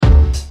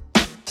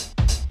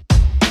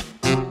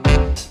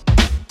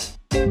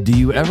Do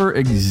you ever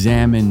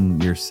examine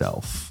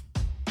yourself?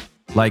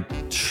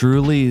 Like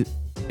truly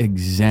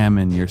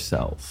examine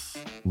yourself.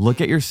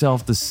 Look at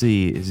yourself to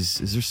see, is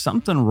there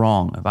something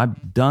wrong? Have I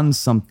done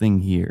something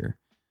here?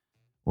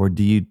 Or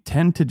do you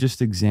tend to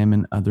just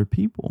examine other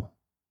people?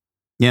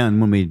 Yeah, and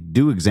when we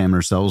do examine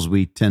ourselves,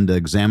 we tend to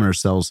examine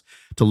ourselves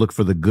to look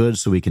for the good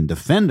so we can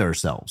defend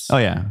ourselves. Oh,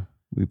 yeah.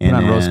 We put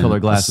on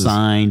rose-colored glasses.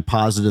 Assign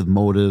positive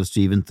motives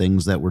to even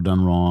things that were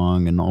done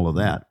wrong and all of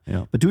that.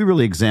 Yeah. But do we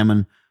really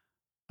examine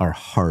our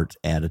heart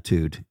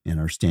attitude and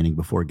our standing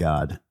before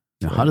God?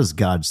 Now, how does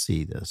God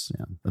see this?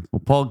 Yeah.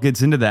 Well, Paul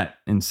gets into that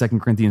in 2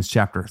 Corinthians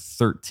chapter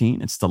 13.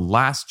 It's the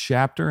last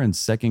chapter in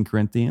 2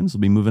 Corinthians.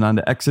 We'll be moving on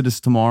to Exodus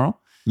tomorrow.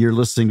 You're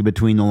listening to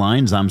Between the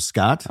Lines. I'm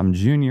Scott. I'm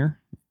Junior.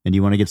 And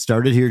you want to get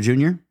started here,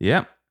 Junior?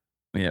 Yep.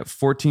 We have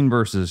 14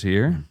 verses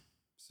here.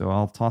 So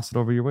I'll toss it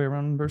over your way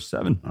around verse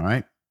 7. All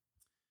right.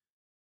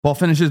 Paul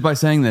finishes by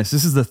saying this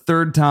is the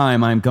third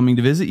time I am coming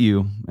to visit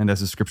you. And as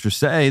the scriptures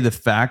say, the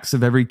facts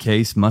of every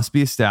case must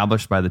be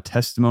established by the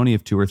testimony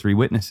of 2 or 3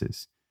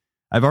 witnesses.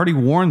 I've already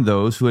warned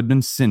those who had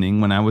been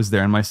sinning when I was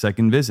there on my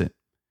second visit.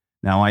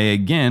 Now I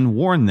again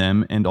warn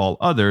them and all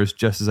others,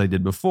 just as I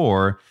did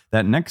before,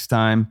 that next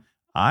time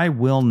I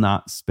will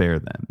not spare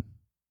them.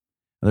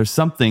 There's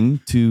something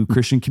to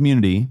Christian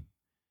community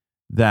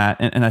that,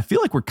 and I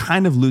feel like we're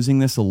kind of losing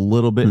this a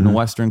little bit in the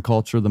Western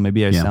culture, though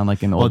maybe I sound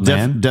like an old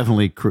man.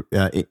 Definitely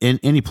in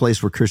any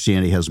place where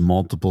Christianity has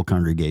multiple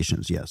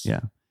congregations, yes.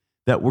 Yeah.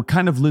 That we're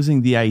kind of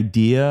losing the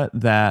idea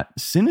that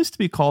sin is to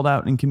be called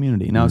out in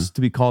community. Now it's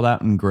to be called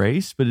out in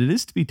grace, but it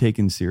is to be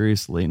taken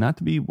seriously, not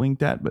to be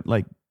winked at, but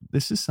like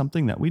this is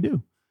something that we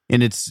do.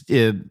 And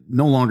it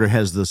no longer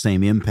has the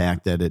same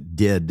impact that it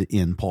did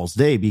in Paul's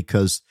day,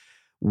 because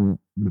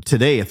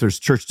today, if there's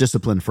church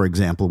discipline, for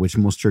example, which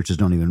most churches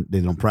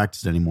don't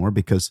practice anymore,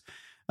 because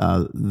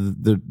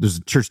there's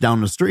a church down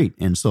the street.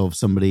 And so if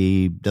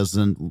somebody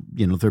doesn't,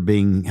 if they're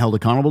being held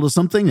accountable to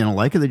something, they don't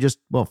like it, they just,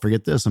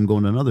 forget this, I'm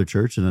going to another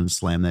church, and then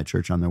slam that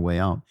church on their way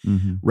out.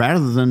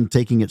 Rather than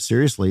taking it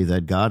seriously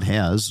that God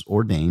has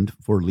ordained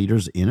for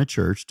leaders in a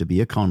church to be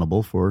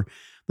accountable for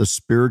the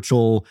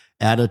spiritual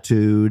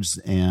attitudes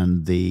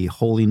and the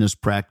holiness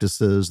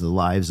practices, the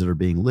lives that are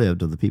being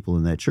lived of the people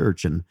in that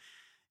church. And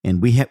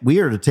we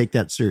are to take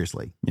that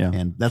seriously. Yeah.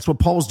 And that's what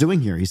Paul's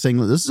doing here. He's saying,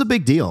 this is a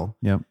big deal.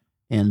 Yep.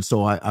 And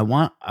so I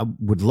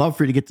would love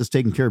for you to get this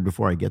taken care of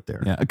before I get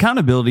there. Yeah.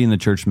 Accountability in the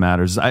church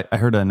matters. I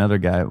heard another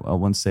guy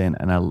once say, and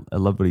I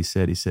love what he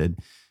said. He said,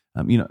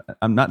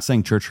 I'm not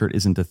saying church hurt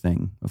isn't a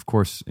thing. Of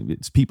course,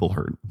 it's people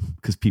hurt,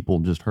 because people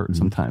just hurt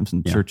sometimes,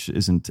 and church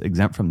isn't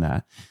exempt from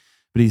that.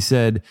 But he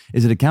said,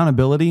 is it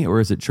accountability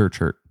or is it church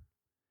hurt?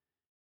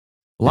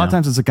 A lot of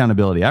times it's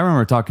accountability. I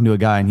remember talking to a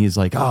guy and he's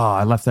like,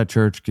 I left that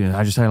church.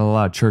 I just had a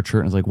lot of church hurt.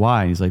 And I was like,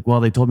 why? And he's like,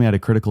 well, they told me I had a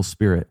critical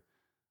spirit.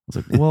 I was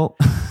like, well,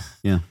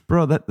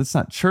 bro, that's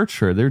not church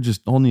hurt. They're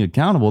just holding you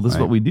accountable. This is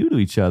what we do to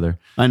each other.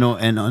 I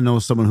know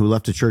someone who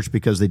left a church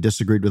because they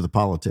disagreed with the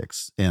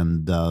politics.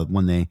 And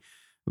when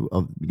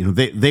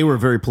they were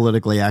very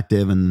politically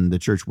active, and the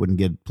church wouldn't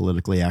get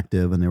politically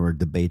active, and there were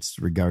debates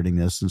regarding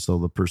this. And so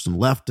the person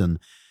left and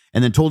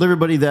then told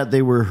everybody that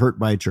they were hurt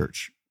by a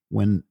church,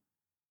 when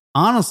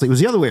honestly, it was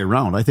the other way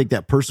around. I think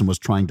that person was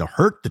trying to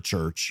hurt the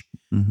church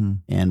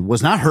and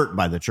was not hurt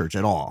by the church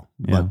at all.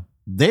 But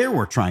they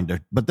were trying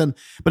to, but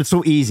it's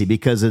so easy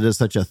because it is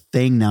such a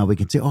thing now. We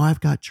can say, I've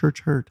got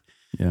church hurt.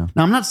 Yeah.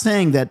 Now, I'm not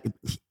saying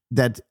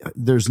that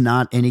there's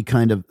not any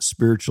kind of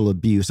spiritual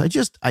abuse.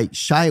 I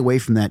shy away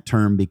from that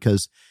term,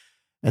 because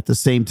at the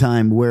same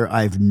time, where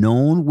I've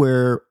known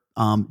where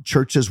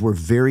churches were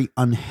very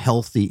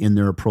unhealthy in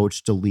their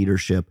approach to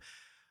leadership,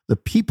 the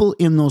people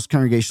in those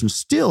congregations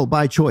still,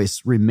 by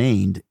choice,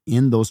 remained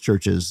in those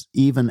churches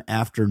even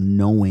after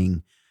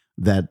knowing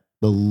that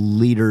the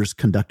leaders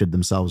conducted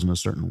themselves in a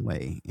certain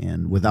way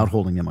and without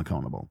holding them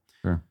accountable.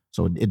 Sure.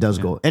 So it does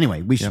go.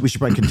 Anyway, we should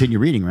probably continue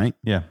reading, right?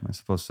 Yeah, I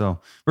suppose so.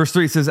 Verse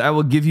 3 says, I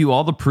will give you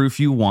all the proof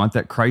you want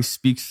that Christ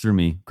speaks through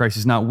me. Christ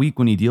is not weak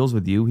when he deals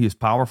with you. He is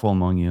powerful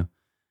among you.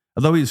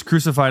 Although he was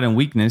crucified in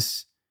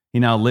weakness, he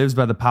now lives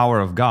by the power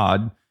of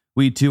God.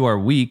 We too are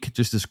weak,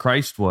 just as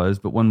Christ was.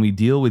 But when we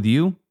deal with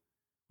you,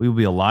 we will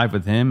be alive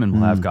with him and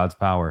we'll have God's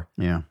power.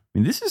 Yeah. I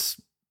mean, this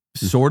is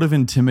sort of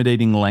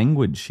intimidating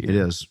language here. It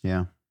is,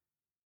 yeah.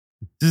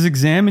 Just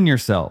examine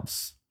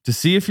yourselves to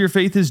see if your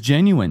faith is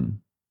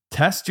genuine.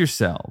 Test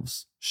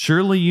yourselves.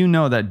 Surely you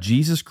know that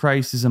Jesus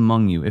Christ is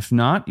among you. If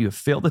not, you have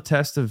failed the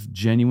test of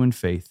genuine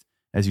faith.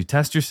 As you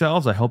test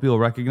yourselves, I hope you will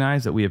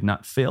recognize that we have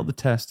not failed the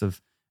test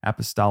of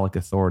apostolic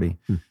authority.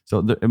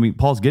 So,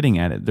 Paul's getting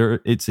at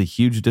it. It's a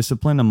huge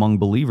discipline among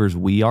believers.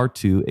 We are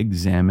to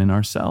examine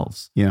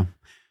ourselves. Yeah.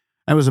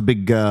 That was a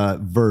big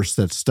verse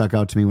that stuck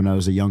out to me when I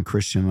was a young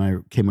Christian. I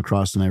came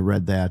across and I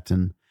read that,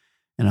 and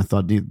I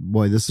thought,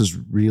 boy, this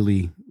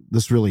really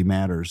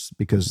matters,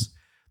 because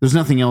there's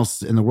nothing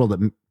else in the world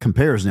that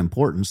compares in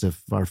importance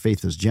if our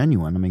faith is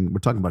genuine. I mean, we're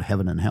talking about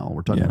heaven and hell.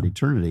 We're talking about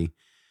eternity.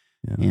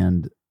 Yeah.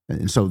 And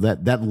so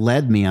that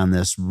led me on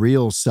this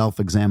real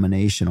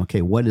self-examination.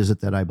 Okay, what is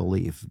it that I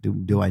believe?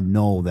 Do I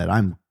know that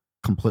I'm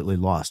completely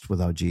lost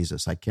without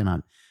Jesus. I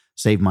cannot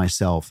save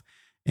myself.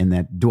 And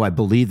that, do I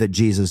believe that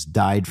Jesus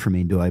died for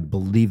me? Do I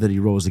believe that he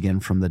rose again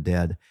from the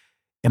dead?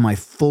 Am I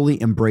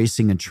fully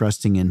embracing and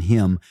trusting in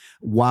him?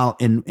 While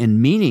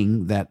in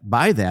meaning that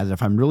by that,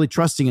 if I'm really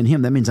trusting in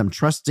him, that means I'm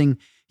trusting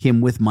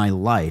him with my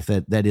life.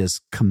 That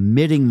is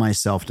committing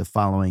myself to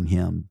following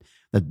him.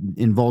 That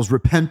involves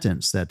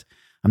repentance, that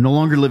I'm no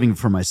longer living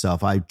for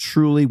myself. I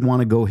truly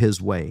want to go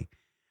his way.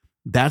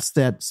 That's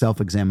that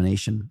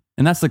self-examination.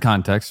 And that's the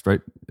context,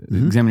 right?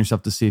 Mm-hmm. Examine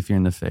yourself to see if you're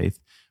in the faith.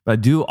 But I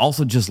do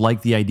also just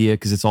like the idea,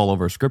 because it's all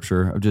over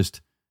Scripture, of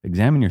just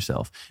examine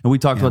yourself. And we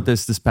talked about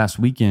this past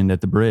weekend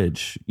at the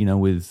Bridge,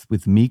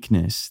 with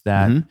meekness.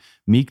 That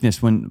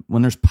meekness, when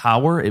there's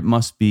power,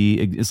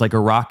 it's like a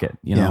rocket,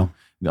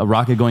 A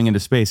rocket going into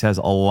space has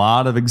a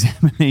lot of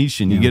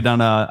examination. You get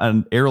on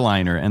an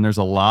airliner, and there's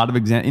a lot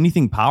of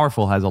anything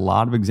powerful has a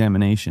lot of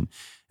examination.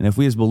 And if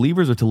we as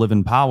believers are to live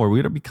in power, we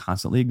got to be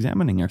constantly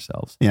examining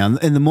ourselves. Yeah,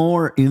 and the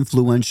more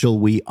influential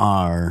we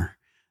are,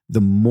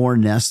 the more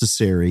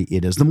necessary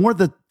it is. The more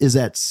that is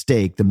at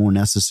stake, the more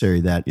necessary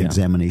that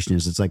examination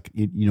is. It's like,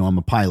 I'm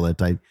a pilot.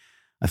 I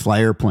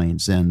fly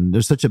airplanes, and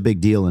there's such a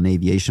big deal in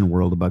aviation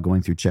world about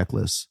going through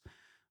checklists,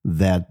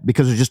 that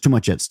because there's just too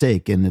much at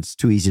stake and it's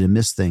too easy to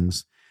miss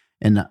things.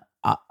 And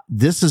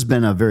this has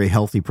been a very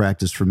healthy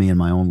practice for me in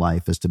my own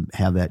life, is to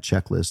have that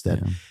checklist,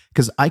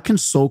 because I can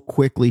so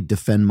quickly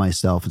defend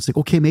myself and say,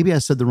 okay, maybe I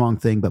said the wrong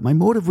thing, but my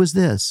motive was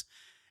this.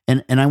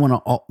 And I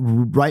want to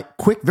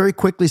very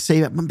quickly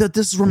say that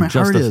this is where my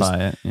heart is.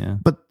 Justify it, yeah.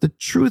 But the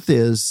truth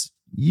is,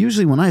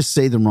 usually when I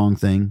say the wrong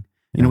thing,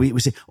 we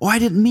say, oh, I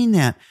didn't mean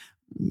that.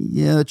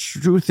 Yeah, the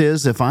truth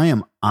is, if I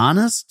am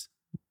honest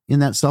in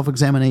that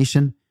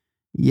self-examination,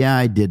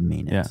 I did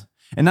mean it. Yeah.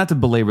 And not to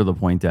belabor the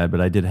point, Dad, but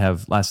I did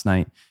have last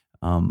night,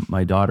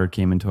 my daughter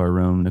came into our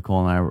room. Nicole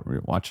and I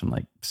were watching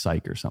like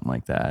Psych or something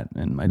like that.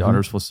 And my daughter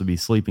was supposed to be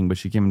sleeping, but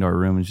she came into our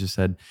room and she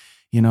said,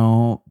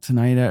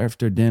 tonight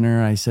after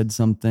dinner, I said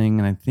something,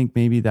 and I think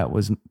maybe that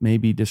was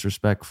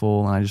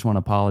disrespectful, and I just want to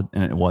apologize.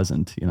 And it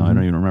wasn't, I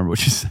don't even remember what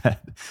she said.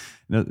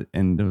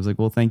 And it was like,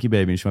 well, thank you,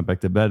 baby. And she went back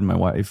to bed, and my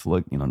wife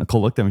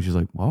Nicole looked at me, she's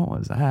like, what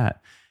was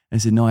that? I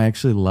said, no, I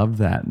actually love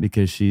that,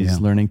 because she's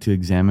learning to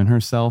examine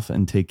herself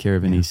and take care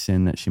of any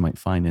sin that she might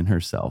find in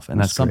herself.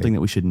 And that's something that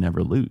we should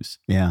never lose.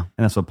 Yeah.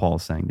 And that's what Paul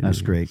is saying.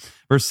 That's great.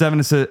 Verse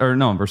 7 says,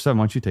 verse 7,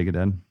 why don't you take it,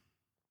 Dad?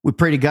 We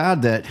pray to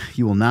God that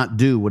you will not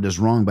do what is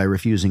wrong by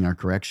refusing our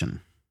correction.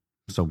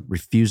 So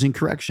refusing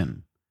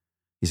correction.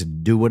 He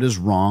said, do what is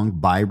wrong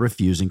by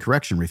refusing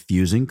correction.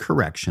 Refusing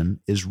correction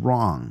is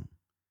wrong.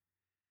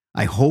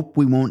 I hope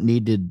we won't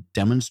need to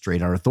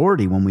demonstrate our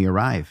authority when we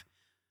arrive.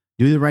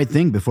 Do the right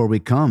thing before we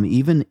come,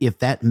 even if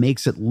that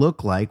makes it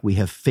look like we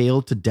have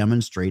failed to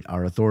demonstrate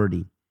our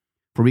authority.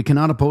 For we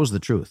cannot oppose the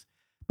truth,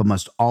 but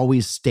must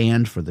always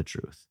stand for the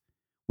truth.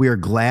 We are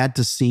glad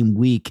to seem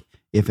weak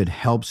if it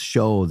helps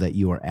show that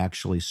you are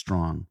actually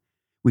strong.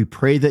 We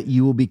pray that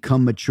you will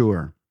become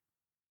mature.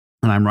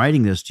 And I'm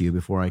writing this to you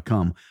before I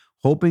come,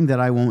 hoping that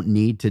I won't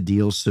need to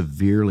deal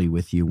severely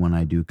with you when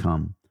I do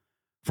come.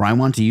 For I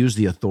want to use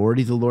the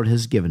authority the Lord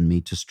has given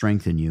me to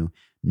strengthen you,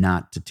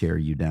 not to tear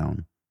you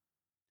down.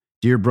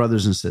 Dear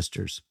brothers and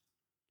sisters,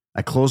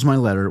 I close my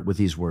letter with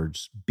these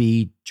words,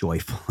 be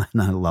joyful.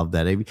 And I love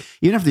that.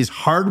 Even after these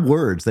hard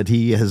words that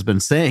he has been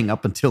saying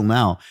up until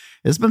now,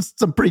 it's been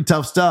some pretty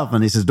tough stuff.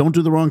 And he says, don't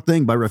do the wrong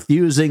thing by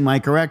refusing my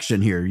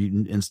correction here.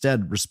 You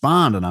instead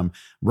respond. And I'm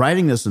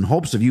writing this in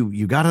hopes of you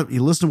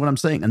listen to what I'm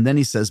saying. And then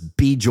he says,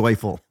 be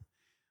joyful.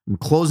 I'm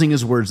closing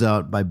his words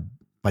out by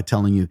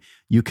telling you,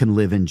 you can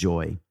live in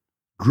joy,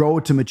 grow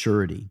to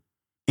maturity,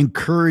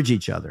 encourage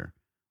each other,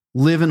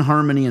 live in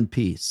harmony and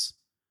peace.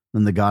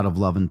 Then the God of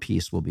love and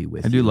peace will be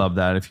with you. I do love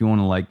that. If you want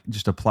to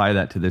just apply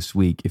that to this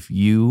week,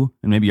 and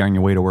maybe you're on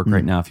your way to work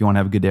right now, if you want to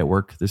have a good day at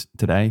work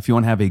today, if you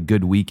want to have a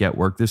good week at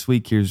work this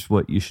week, here's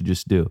what you should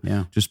just do.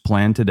 Yeah. Just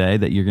plan today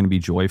that you're going to be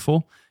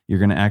joyful. You're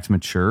going to act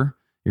mature.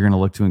 You're going to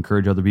look to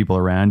encourage other people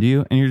around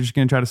you, and you're just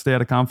going to try to stay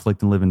out of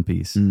conflict and live in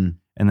peace. And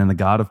then the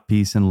God of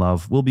peace and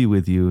love will be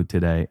with you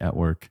today at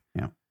work.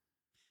 Yeah.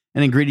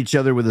 And then greet each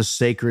other with a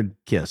sacred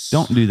kiss.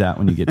 Don't do that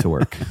when you get to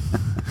work.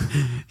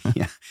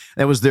 Yeah,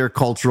 that was their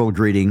cultural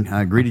greeting.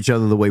 Greet each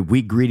other the way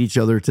we greet each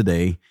other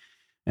today.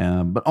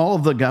 But all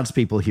of the God's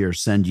people here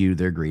send you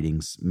their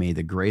greetings. May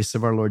the grace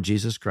of our Lord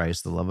Jesus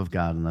Christ, the love of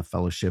God, and the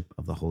fellowship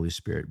of the Holy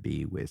Spirit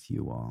be with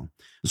you all.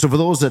 So for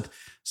those that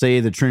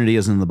say the Trinity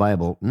isn't in the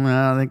Bible,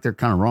 I think they're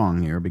kind of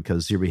wrong here,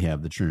 because here we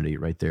have the Trinity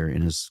right there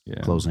in his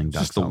closing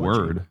doxology. Just the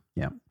word.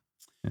 Yeah.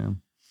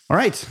 All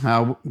right,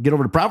 get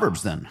over to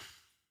Proverbs then.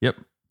 Yep.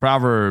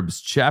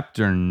 Proverbs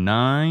chapter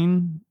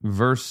 9,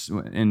 verse,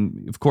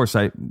 and of course,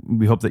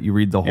 we hope that you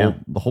read the whole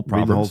Proverbs.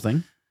 Read the whole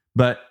thing.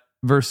 But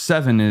verse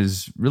 7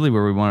 is really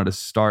where we wanted to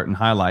start and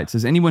highlight. It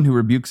says, anyone who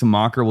rebukes a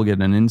mocker will get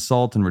an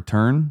insult in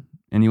return.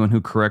 Anyone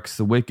who corrects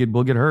the wicked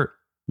will get hurt.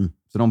 So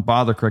don't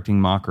bother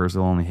correcting mockers;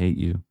 they'll only hate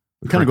you.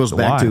 It kind of goes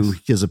back to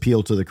his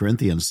appeal to the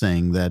Corinthians,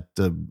 saying that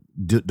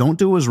don't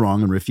do what is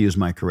wrong and refuse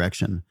my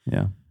correction.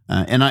 Yeah.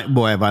 And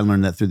have I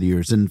learned that through the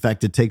years. In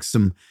fact, it takes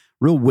some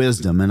real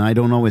wisdom, and I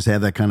don't always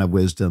have that kind of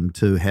wisdom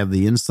to have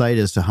the insight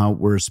as to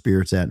where a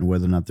spirit's at and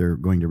whether or not they're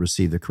going to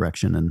receive the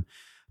correction. And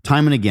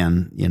time and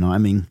again, I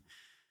mean,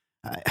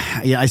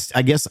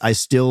 I guess I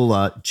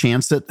still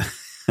chance it,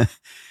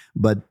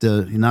 but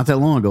not that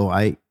long ago,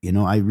 I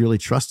really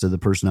trusted the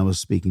person I was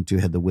speaking to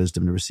had the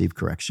wisdom to receive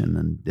correction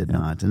and did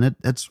not, and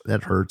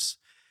that hurts.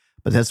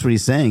 But that's what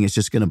he's saying. It's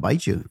just going to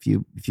bite you.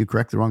 If you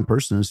correct the wrong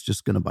person, it's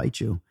just going to bite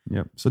you.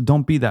 Yep. So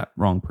don't be that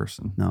wrong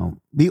person. No.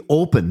 Be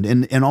open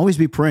and always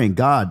be praying,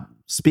 God,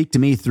 speak to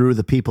me through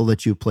the people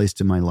that you've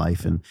placed in my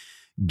life and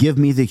give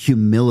me the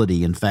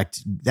humility. In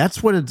fact,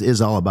 that's what it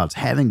is all about. It's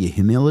having the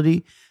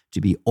humility to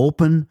be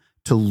open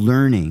to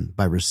learning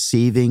by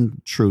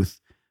receiving truth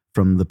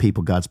from the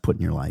people God's put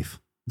in your life.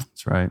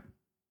 That's right.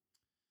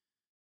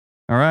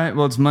 All right.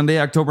 Well, it's Monday,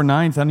 October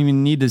 9th. I don't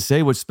even need to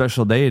say which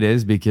special day it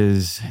is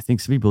because I think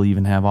some people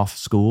even have off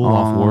school,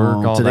 off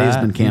work, all today's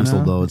that. Been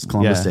canceled, though. It's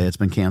Columbus Day. It's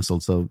been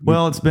canceled. So,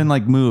 well, it's been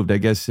moved, I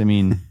guess. I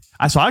mean,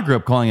 I grew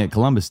up calling it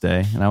Columbus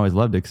Day, and I always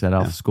loved it because I had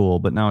off school.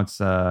 But now it's,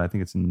 I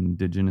think it's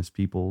Indigenous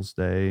Peoples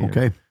Day.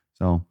 Okay.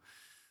 So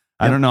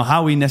I don't know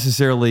how we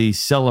necessarily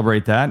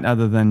celebrate that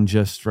other than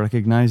just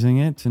recognizing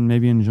it and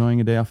maybe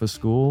enjoying a day off of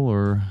school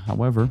or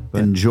however.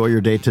 But enjoy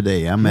your day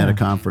today. I'm at a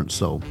conference,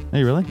 so.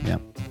 Hey, really? Yeah.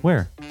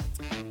 Where?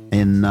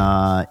 In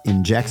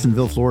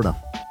Jacksonville, Florida.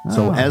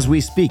 So as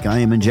we speak, I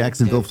am in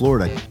Jacksonville,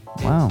 Florida.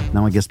 Wow.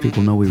 Now I guess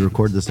people know we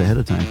record this ahead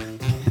of time.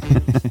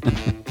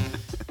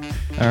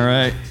 All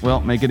right.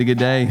 Well, make it a good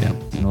day. Yeah.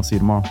 And I'll see you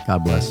tomorrow.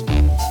 God bless.